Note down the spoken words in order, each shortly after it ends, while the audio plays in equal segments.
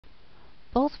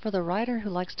both for the writer who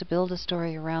likes to build a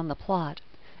story around the plot,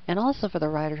 and also for the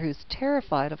writer who's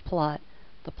terrified of plot.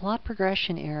 The plot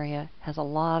progression area has a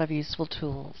lot of useful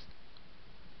tools.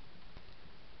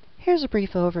 Here's a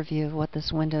brief overview of what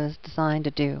this window is designed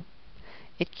to do.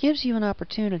 It gives you an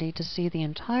opportunity to see the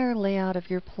entire layout of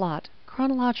your plot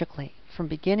chronologically, from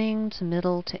beginning to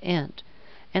middle to end,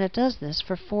 and it does this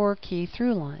for 4 key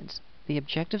through lines: the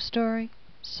objective story,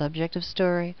 subjective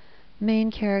story,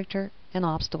 main character, and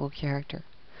obstacle character.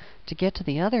 To get to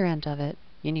the other end of it,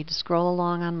 you need to scroll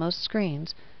along on most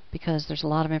screens because there's a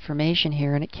lot of information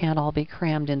here and it can't all be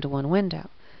crammed into one window.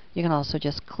 You can also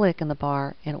just click in the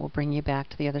bar and it will bring you back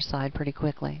to the other side pretty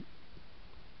quickly.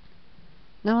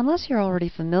 Now, unless you're already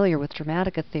familiar with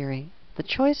Dramatica theory, the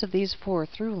choice of these 4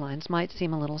 through lines might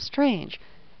seem a little strange,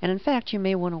 and in fact you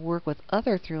may want to work with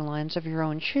other through lines of your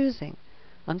own choosing.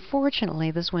 Unfortunately,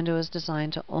 this window is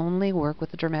designed to only work with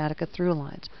the Dramatica through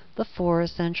lines, the 4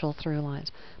 essential through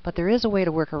lines, but there is a way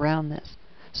to work around this.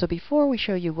 So before we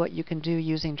show you what you can do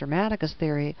using Dramatica's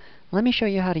theory, let me show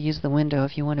you how to use the window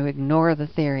if you want to ignore the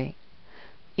theory.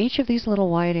 Each of these little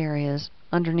white areas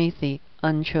underneath the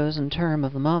unchosen term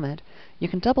of the moment, you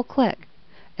can double-click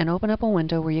and open up a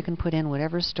window where you can put in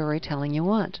whatever storytelling you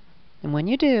want. And when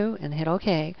you do, and hit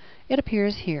OK, it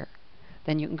appears here.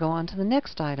 Then you can go on to the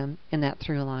next item in that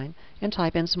through line and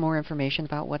type in some more information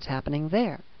about what's happening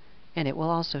there, and it will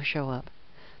also show up.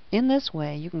 In this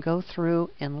way, you can go through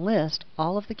and list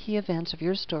all of the key events of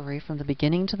your story from the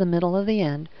beginning to the middle of the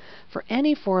end for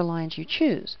any 4 lines you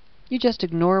choose. You just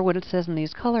ignore what it says in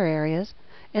these color areas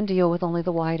and deal with only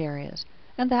the white areas.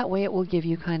 And that way it will give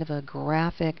you kind of a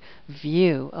graphic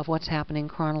view of what's happening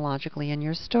chronologically in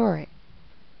your story.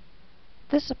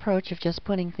 This approach of just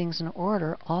putting things in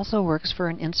order also works for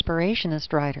an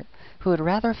inspirationist writer who would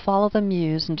rather follow the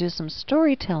muse and do some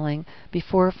storytelling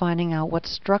before finding out what's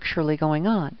structurally going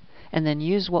on, and then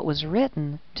use what was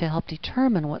written to help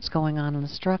determine what's going on in the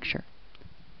structure.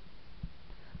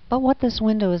 But what this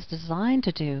window is designed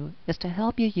to do is to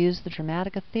help you use the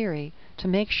Dramatica theory to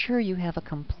make sure you have a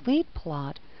complete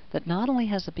plot that not only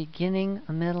has a beginning,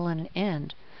 a middle, and an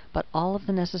end, but all of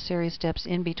the necessary steps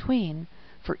in between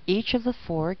for each of the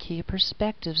 4 key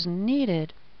perspectives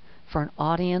needed for an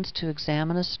audience to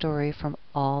examine a story from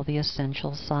all the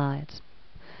essential sides.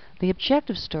 The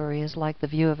objective story is like the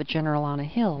view of a general on a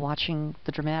hill watching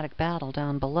the dramatic battle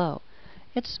down below.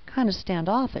 It's kind of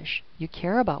standoffish. You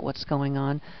care about what's going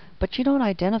on, but you don't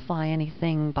identify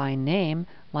anything by name,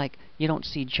 like you don't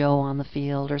see Joe on the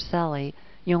field or Sally.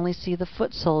 You only see the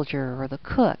foot soldier or the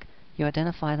cook. You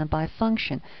identify them by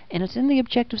function, and it's in the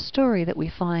objective story that we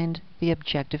find the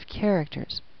objective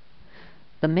characters.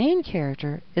 The main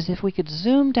character is if we could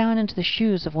zoom down into the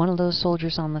shoes of one of those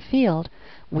soldiers on the field,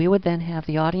 we would then have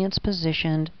the audience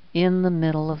positioned in the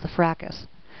middle of the fracas.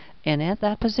 And at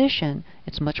that position,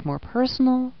 it's much more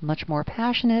personal, much more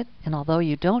passionate, and although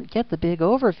you don't get the big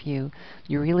overview,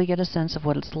 you really get a sense of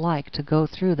what it's like to go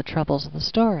through the troubles of the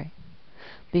story.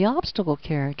 The obstacle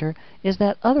character is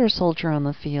that other soldier on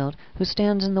the field who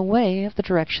stands in the way of the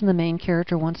direction the main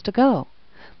character wants to go.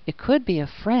 It could be a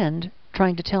friend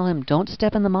trying to tell him don't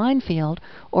step in the minefield,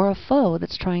 or a foe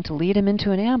that's trying to lead him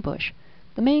into an ambush.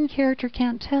 The main character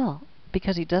can't tell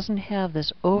because he doesn't have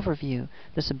this overview,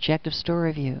 this objective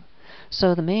story view.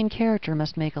 So the main character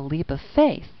must make a leap of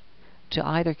faith to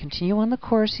either continue on the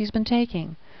course he's been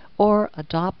taking or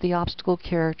adopt the obstacle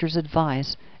character's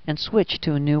advice and switch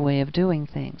to a new way of doing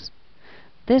things.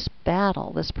 This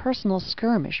battle, this personal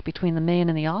skirmish between the main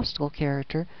and the obstacle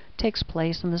character, takes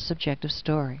place in the subjective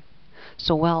story.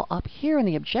 So while up here in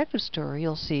the objective story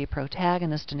you'll see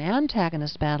protagonist and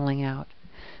antagonist battling out,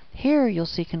 here you'll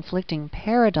see conflicting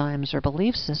paradigms or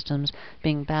belief systems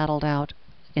being battled out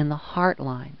in the heart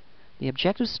line. The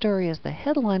objective story is the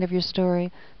headline of your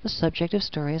story, the subjective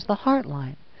story is the heart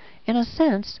line. In a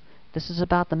sense, this is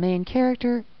about the main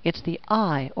character. It's the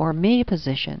I, or me,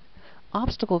 position.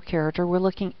 Obstacle character, we're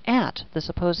looking at this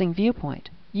opposing viewpoint.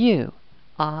 You.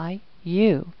 I,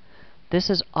 you. This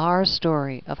is our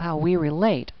story of how we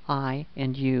relate. I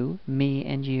and you, me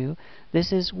and you.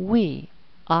 This is we.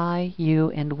 I, you,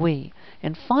 and we.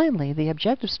 And finally, the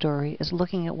objective story is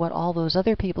looking at what all those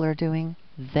other people are doing.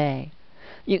 They.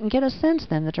 You can get a sense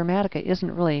then that Dramatica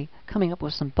isn't really coming up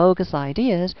with some bogus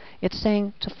ideas. It's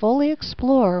saying to fully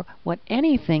explore what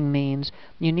anything means,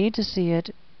 you need to see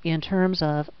it in terms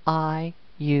of I,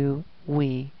 you,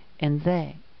 we, and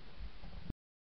they.